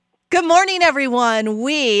Good morning, everyone.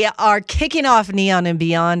 We are kicking off Neon and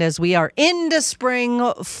Beyond as we are into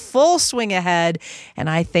spring, full swing ahead. And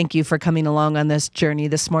I thank you for coming along on this journey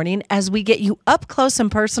this morning as we get you up close and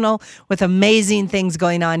personal with amazing things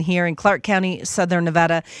going on here in Clark County, Southern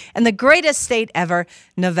Nevada, and the greatest state ever,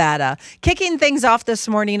 Nevada. Kicking things off this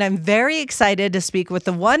morning, I'm very excited to speak with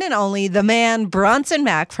the one and only, the man, Bronson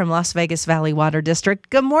Mack from Las Vegas Valley Water District.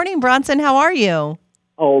 Good morning, Bronson. How are you?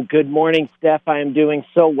 Oh, good morning, Steph. I am doing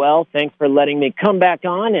so well. Thanks for letting me come back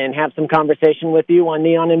on and have some conversation with you on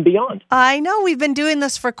Neon and Beyond. I know we've been doing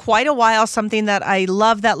this for quite a while, something that I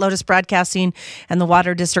love that Lotus Broadcasting and the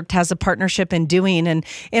Water District has a partnership in doing. And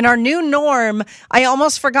in our new norm, I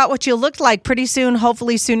almost forgot what you looked like. Pretty soon,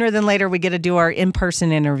 hopefully sooner than later, we get to do our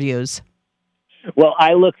in-person interviews. Well,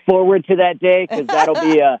 I look forward to that day because that'll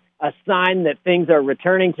be a sign that things are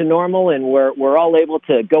returning to normal and we're all able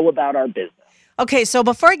to go about our business. Okay, so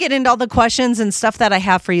before I get into all the questions and stuff that I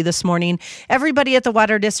have for you this morning, everybody at the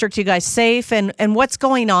Water District, you guys safe? And what's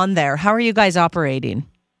going on there? How are you guys operating?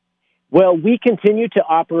 Well, we continue to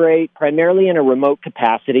operate primarily in a remote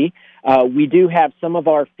capacity. We do have some of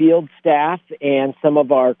our field staff and some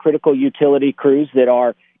of our critical utility crews that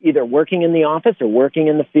are either working in the office or working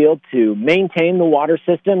in the field to maintain the water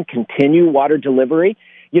system, continue water delivery.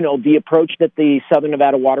 You know, the approach that the Southern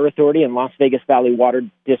Nevada Water Authority and Las Vegas Valley Water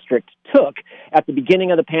District took at the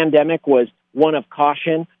beginning of the pandemic was one of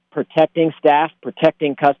caution, protecting staff,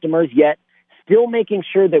 protecting customers, yet still making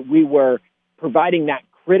sure that we were providing that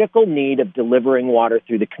critical need of delivering water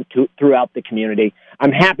throughout the community.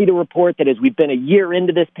 I'm happy to report that as we've been a year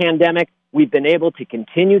into this pandemic, we've been able to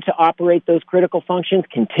continue to operate those critical functions,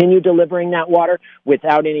 continue delivering that water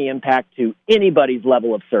without any impact to anybody's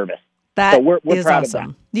level of service. That we're is proud awesome.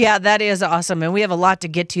 of that. Yeah, that is awesome. And we have a lot to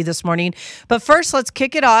get to this morning. But first, let's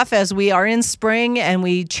kick it off as we are in spring and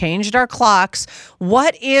we changed our clocks.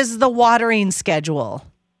 What is the watering schedule?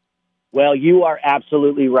 Well, you are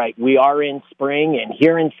absolutely right. We are in spring, and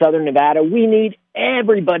here in Southern Nevada, we need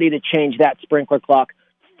everybody to change that sprinkler clock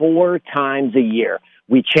 4 times a year.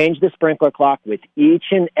 We change the sprinkler clock with each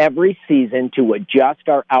and every season to adjust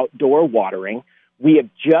our outdoor watering. We have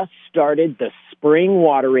just started the spring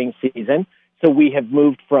watering season, so we have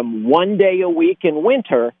moved from 1 day a week in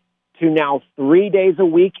winter to now 3 days a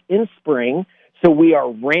week in spring. So we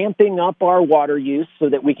are ramping up our water use so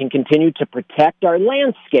that we can continue to protect our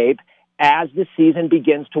landscape as the season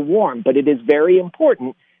begins to warm. But it is very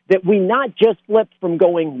important that we not just flip from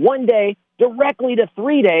going 1 day directly to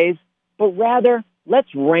 3 days, but rather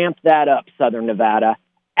let's ramp that up, Southern Nevada.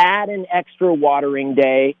 Add an extra watering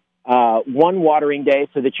day. One watering day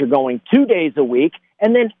so that you're going 2 days a week,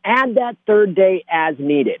 and then add that third day as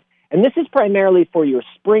needed. And this is primarily for your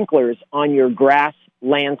sprinklers on your grass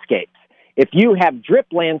landscapes. If you have drip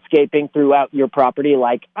landscaping throughout your property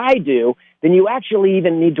like I do, then you actually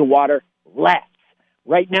even need to water less.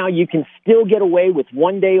 Right now, you can still get away with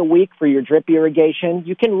 1 day a week for your drip irrigation.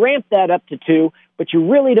 You can ramp that up to 2, but you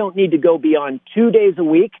really don't need to go beyond 2 days a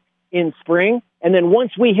week in spring. And then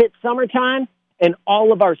once we hit summertime, and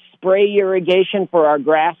all of our spray irrigation for our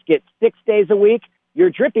grass gets 6 days a week, your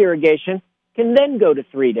drip irrigation can then go to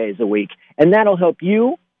 3 days a week. And that'll help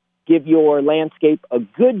you give your landscape a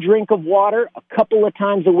good drink of water a couple of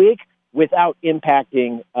times a week without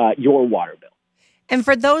impacting your water bill. And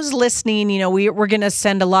for those listening, you know, we're going to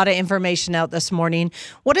send a lot of information out this morning.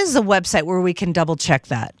 What is the website where we can double check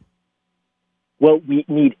that? Well, we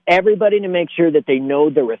need everybody to make sure that they know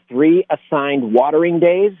there are 3 assigned watering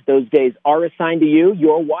days. Those days are assigned to you.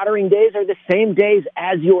 Your watering days are the same days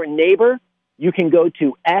as your neighbor. You can go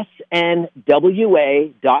to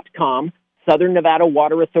snwa.com, Southern Nevada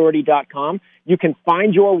Water Authority.com. You can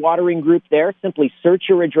find your watering group there. Simply search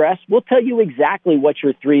your address. We'll tell you exactly what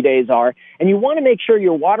your 3 days are. And you want to make sure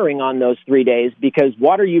you're watering on those 3 days because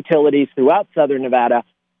water utilities throughout Southern Nevada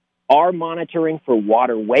are monitoring for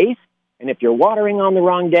water waste. And if you're watering on the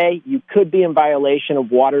wrong day, you could be in violation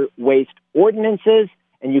of water waste ordinances,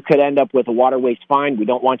 and you could end up with a water waste fine. We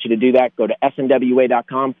don't want you to do that. Go to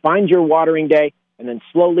snwa.com, find your watering day, and then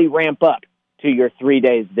slowly ramp up to your 3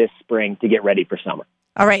 days this spring to get ready for summer.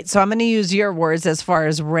 All right, so I'm going to use your words as far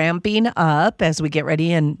as ramping up as we get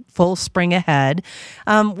ready in full spring ahead.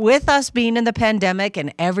 With us being in the pandemic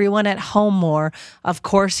and everyone at home more, of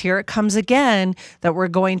course, here it comes again that we're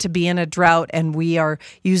going to be in a drought and we are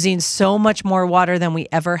using so much more water than we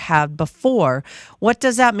ever have before. What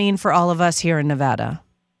does that mean for all of us here in Nevada?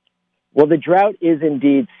 Well, the drought is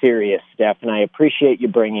indeed serious, Steph, and I appreciate you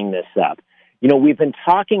bringing this up. You know, we've been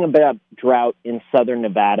talking about drought in Southern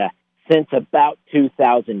Nevada since about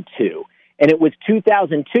 2002. And it was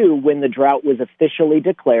 2002 when the drought was officially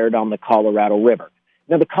declared on the Colorado River.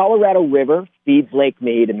 Now, the Colorado River feeds Lake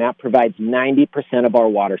Mead, and that provides 90% of our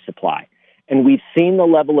water supply. And we've seen the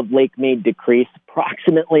level of Lake Mead decrease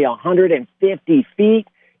approximately 150 feet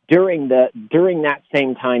during that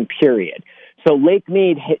same time period. So Lake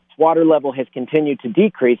Mead, its water level has continued to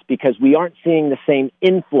decrease because we aren't seeing the same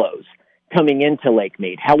inflows coming into Lake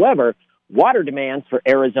Mead. However, water demands for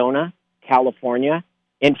Arizona, California,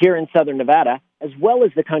 and here in southern Nevada, as well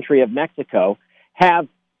as the country of Mexico, have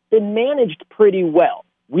been managed pretty well.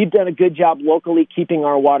 We've done a good job locally keeping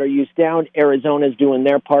our water use down. Arizona's doing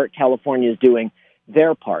their part. California's doing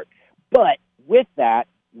their part. But with that,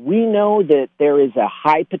 we know that there is a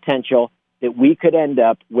high potential that we could end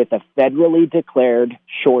up with a federally declared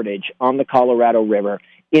shortage on the Colorado River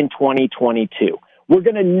in 2022. We're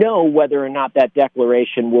going to know whether or not that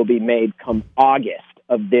declaration will be made come August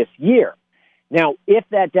of this year. Now, if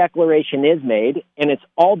that declaration is made, and it's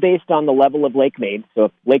all based on the level of Lake Mead, so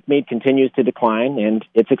if Lake Mead continues to decline, and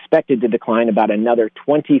it's expected to decline about another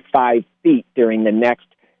 25 feet during the next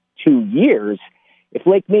 2 years, if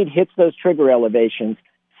Lake Mead hits those trigger elevations,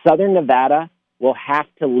 southern Nevada will have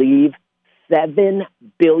to leave 7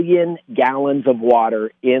 billion gallons of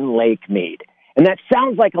water in Lake Mead. And that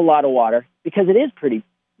sounds like a lot of water because it is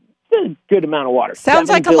a good amount of water. Sounds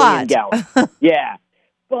like a lot. Gallons. Yeah.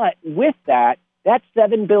 But with that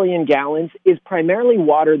 7 billion gallons is primarily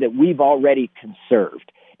water that we've already conserved.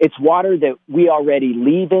 It's water that we already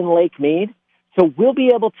leave in Lake Mead. So we'll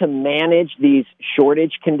be able to manage these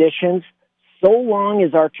shortage conditions so long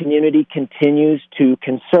as our community continues to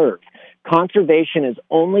conserve. Conservation is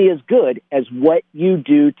only as good as what you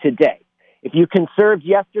do today. If you conserved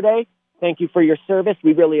yesterday, thank you for your service.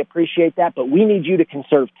 We really appreciate that. But we need you to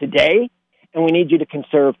conserve today, and we need you to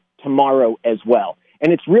conserve tomorrow as well.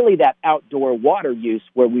 And it's really that outdoor water use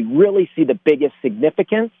where we really see the biggest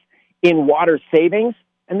significance in water savings.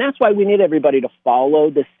 And that's why we need everybody to follow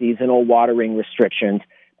the seasonal watering restrictions,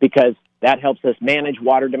 because that helps us manage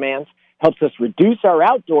water demands, helps us reduce our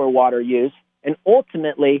outdoor water use, and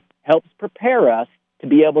ultimately helps prepare us to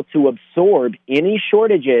be able to absorb any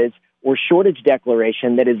shortages or shortage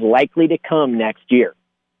declaration that is likely to come next year.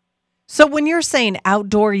 So when you're saying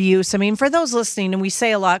outdoor use, I mean, for those listening, and we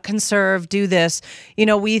say a lot, conserve, do this,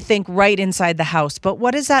 we think right inside the house. But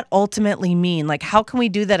what does that ultimately mean? Like, how can we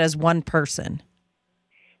do that as one person?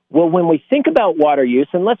 Well, when we think about water use,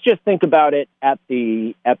 and let's just think about it at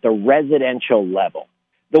the residential level,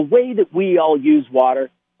 the way that we all use water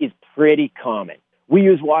is pretty common. We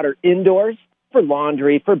use water indoors for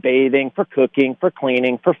laundry, for bathing, for cooking, for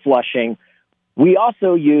cleaning, for flushing. We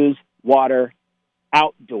also use water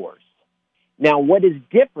outdoors. Now, what is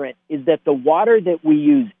different is that the water that we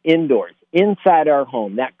use indoors, inside our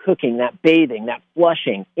home, that cooking, that bathing, that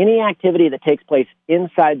flushing, any activity that takes place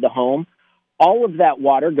inside the home, all of that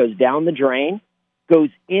water goes down the drain, goes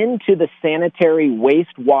into the sanitary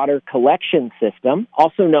wastewater collection system,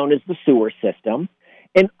 also known as the sewer system,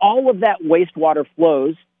 and all of that wastewater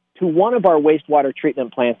flows to one of our wastewater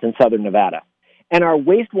treatment plants in southern Nevada. And our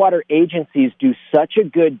wastewater agencies do such a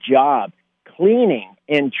good job cleaning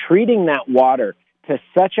and treating that water to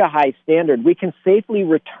such a high standard, we can safely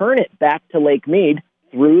return it back to Lake Mead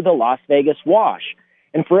through the Las Vegas wash.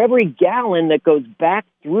 And for every gallon that goes back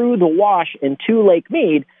through the wash into Lake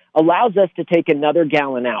Mead allows us to take another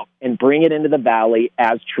gallon out and bring it into the valley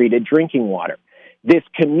as treated drinking water. This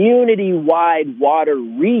community-wide water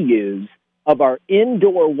reuse of our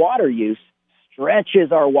indoor water use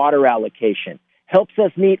stretches our water allocation, helps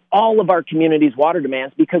us meet all of our community's water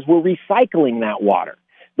demands because we're recycling that water.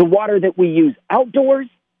 The water that we use outdoors,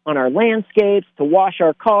 on our landscapes, to wash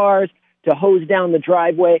our cars, to hose down the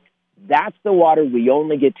driveway, that's the water we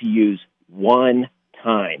only get to use one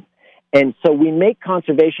time. And so we make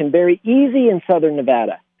conservation very easy in southern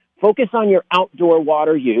Nevada. Focus on your outdoor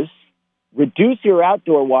water use, reduce your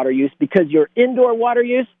outdoor water use, because your indoor water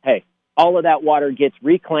use, hey, all of that water gets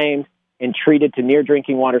reclaimed and treated to near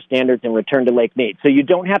drinking water standards and returned to Lake Mead. So you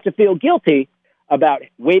don't have to feel guilty about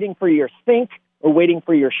waiting for your sink or waiting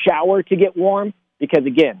for your shower to get warm, because,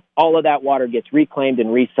 again, all of that water gets reclaimed and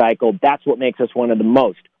recycled. That's what makes us one of the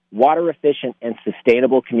most water-efficient and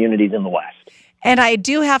sustainable communities in the West. And I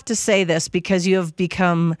do have to say this because you have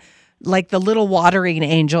become like the little watering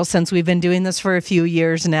angel since we've been doing this for a few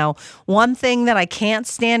years now. One thing that I can't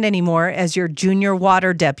stand anymore as your junior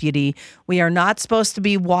water deputy, we are not supposed to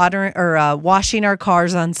be washing our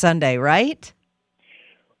cars on Sunday, right?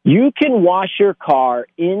 You can wash your car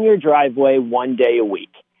in your driveway one day a week,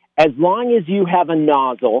 as long as you have a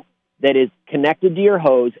nozzle that is connected to your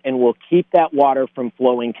hose and will keep that water from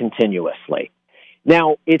flowing continuously.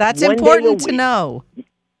 Now, it's that's one important day a to week. know.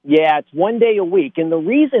 Yeah, it's 1 day a week. And the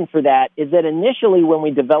reason for that is that initially when we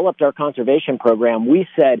developed our conservation program, we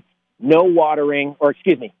said no washing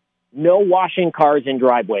cars in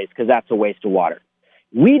driveways because that's a waste of water.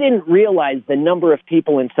 We didn't realize the number of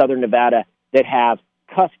people in Southern Nevada that have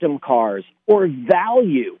custom cars or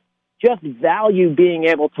value being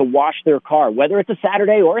able to wash their car, whether it's a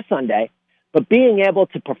Saturday or a Sunday. But being able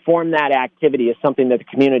to perform that activity is something that the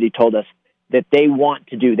community told us that they want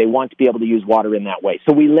to do. They want to be able to use water in that way.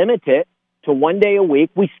 So we limit it to 1 day a week.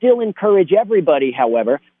 We still encourage everybody,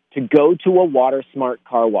 however, to go to a Water Smart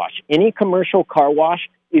car wash. Any commercial car wash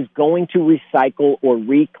is going to recycle or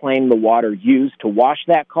reclaim the water used to wash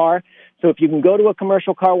that car. So if you can go to a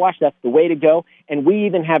commercial car wash, that's the way to go. And we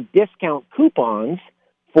even have discount coupons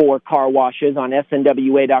for car washes on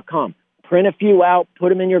snwa.com. Print a few out, put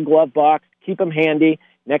them in your glove box, keep them handy.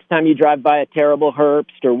 Next time you drive by a Terrible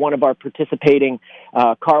Herbst or one of our participating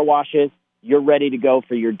car washes, you're ready to go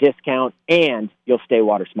for your discount, and you'll stay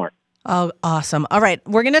water smart. Oh, awesome. All right.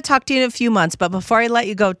 We're going to talk to you in a few months, but before I let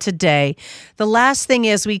you go today, the last thing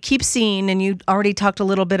is we keep seeing, and you already talked a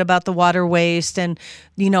little bit about the water waste and,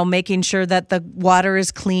 making sure that the water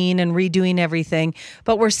is clean and redoing everything.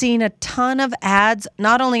 But we're seeing a ton of ads,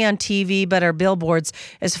 not only on TV, but our billboards,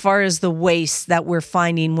 as far as the waste that we're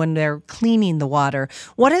finding when they're cleaning the water.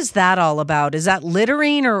 What is that all about? Is that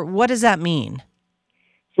littering, or what does that mean?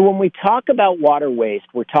 So when we talk about water waste,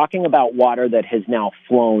 we're talking about water that has now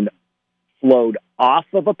flowed off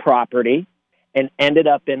of a property and ended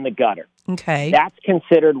up in the gutter. Okay. That's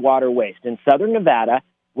considered water waste. In Southern Nevada,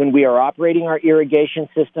 when we are operating our irrigation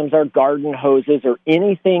systems, our garden hoses, or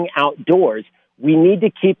anything outdoors, we need to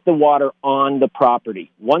keep the water on the property.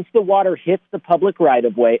 Once the water hits the public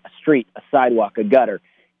right-of-way, a street, a sidewalk, a gutter,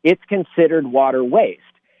 it's considered water waste.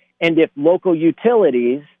 And if local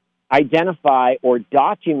utilities identify or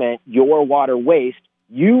document your water waste,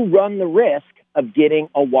 you run the risk of getting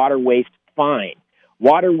a water waste fine.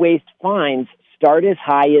 Water waste fines start as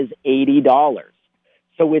high as $80.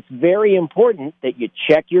 So it's very important that you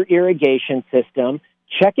check your irrigation system,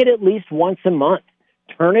 check it at least once a month.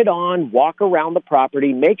 Turn it on, walk around the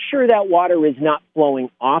property, make sure that water is not flowing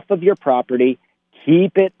off of your property.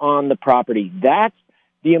 Keep it on the property. That's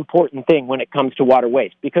the important thing when it comes to water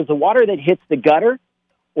waste, because the water that hits the gutter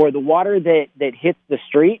or the water that hits the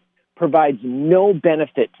street provides no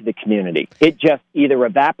benefit to the community. It just either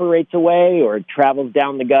evaporates away or it travels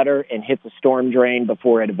down the gutter and hits a storm drain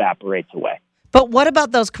before it evaporates away. But what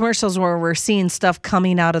about those commercials where we're seeing stuff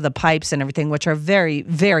coming out of the pipes and everything, which are very,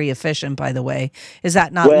 very efficient, by the way? Is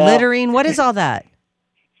that not littering? What is all that?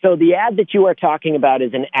 So the ad that you are talking about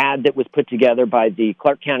is an ad that was put together by the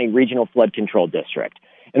Clark County Regional Flood Control District.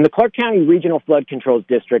 And the Clark County Regional Flood Control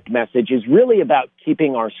District message is really about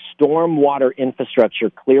keeping our stormwater infrastructure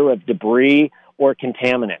clear of debris or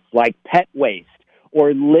contaminants like pet waste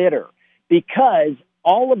or litter, because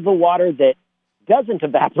all of the water that doesn't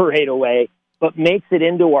evaporate away but makes it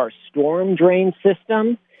into our storm drain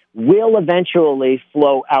system will eventually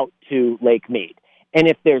flow out to Lake Mead. And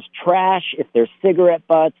if there's trash, if there's cigarette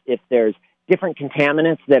butts, if there's different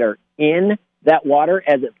contaminants that are in that water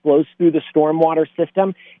as it flows through the stormwater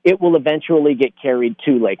system, it will eventually get carried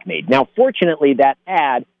to Lake Mead. Now, fortunately, that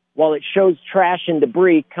ad, while it shows trash and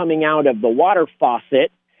debris coming out of the water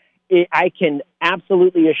faucet, I can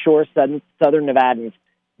absolutely assure Southern Nevadans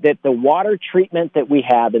that the water treatment that we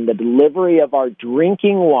have and the delivery of our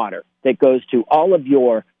drinking water that goes to all of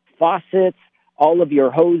your faucets, all of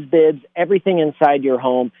your hose bibs, everything inside your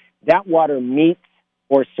home, that water meets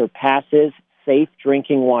or surpasses safe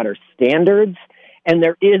drinking water standards, and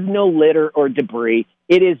there is no litter or debris.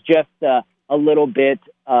 It is just a little bit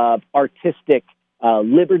of artistic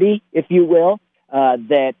liberty, if you will,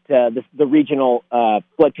 that the Regional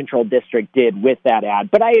Flood Control District did with that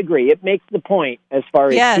ad. But I agree, it makes the point as far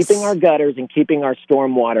as keeping our gutters and keeping our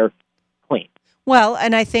stormwater clean. Well,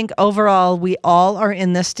 and I think overall, we all are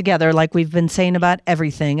in this together, like we've been saying about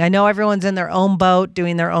everything. I know everyone's in their own boat,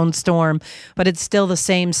 doing their own storm, but it's still the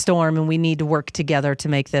same storm, and we need to work together to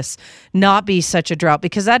make this not be such a drought,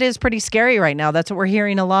 because that is pretty scary right now. That's what we're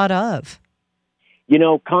hearing a lot of. You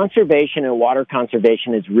know, conservation and water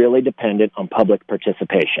conservation is really dependent on public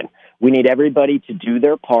participation. We need everybody to do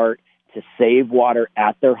their part to save water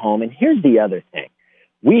at their home. And here's the other thing.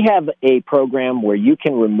 We have a program where you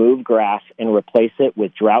can remove grass and replace it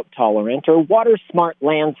with drought-tolerant or water-smart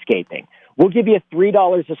landscaping. We'll give you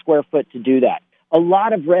 $3 a square foot to do that. A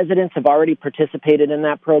lot of residents have already participated in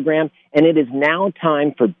that program, and it is now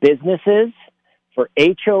time for businesses, for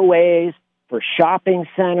HOAs, for shopping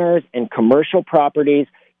centers and commercial properties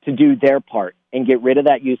to do their part and get rid of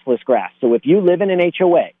that useless grass. So if you live in an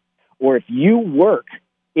HOA or if you work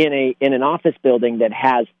in an office building that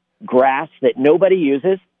has grass that nobody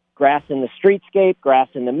uses, grass in the streetscape, grass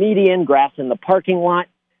in the median, grass in the parking lot,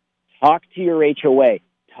 talk to your HOA,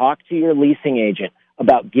 talk to your leasing agent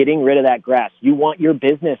about getting rid of that grass. You want your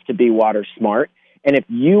business to be water smart. And if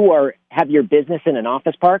you have your business in an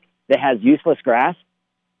office park that has useless grass,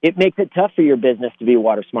 it makes it tough for your business to be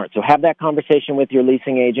water smart. So have that conversation with your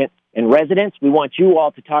leasing agent. And residents, we want you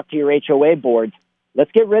all to talk to your HOA boards.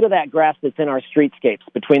 Let's get rid of that grass that's in our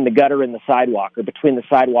streetscapes between the gutter and the sidewalk, or between the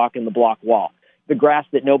sidewalk and the block wall. The grass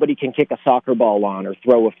that nobody can kick a soccer ball on or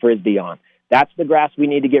throw a Frisbee on. That's the grass we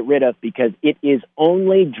need to get rid of because it is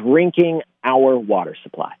only drinking our water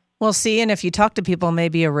supply. We'll see. And if you talk to people,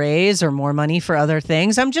 maybe a raise or more money for other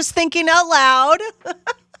things. I'm just thinking out loud.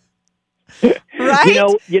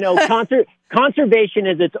 Right? Conservation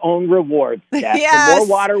is its own reward. Yes. The more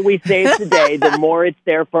water we save today, the more it's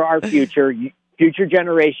there for our future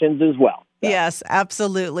generations as well. So. Yes,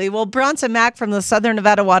 absolutely. Well, Bronson Mack from the Southern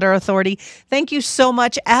Nevada Water Authority, thank you so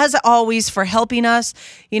much, as always, for helping us,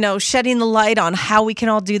 shedding the light on how we can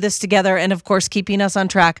all do this together, and, of course, keeping us on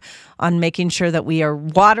track on making sure that we are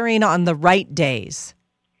watering on the right days.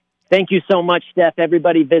 Thank you so much, Steph.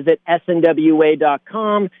 Everybody visit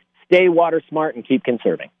snwa.com. Stay water smart and keep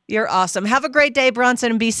conserving. You're awesome. Have a great day, Bronson,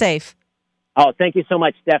 and be safe. Oh, thank you so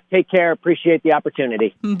much, Steph. Take care. Appreciate the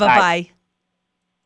opportunity. Bye-bye. Bye.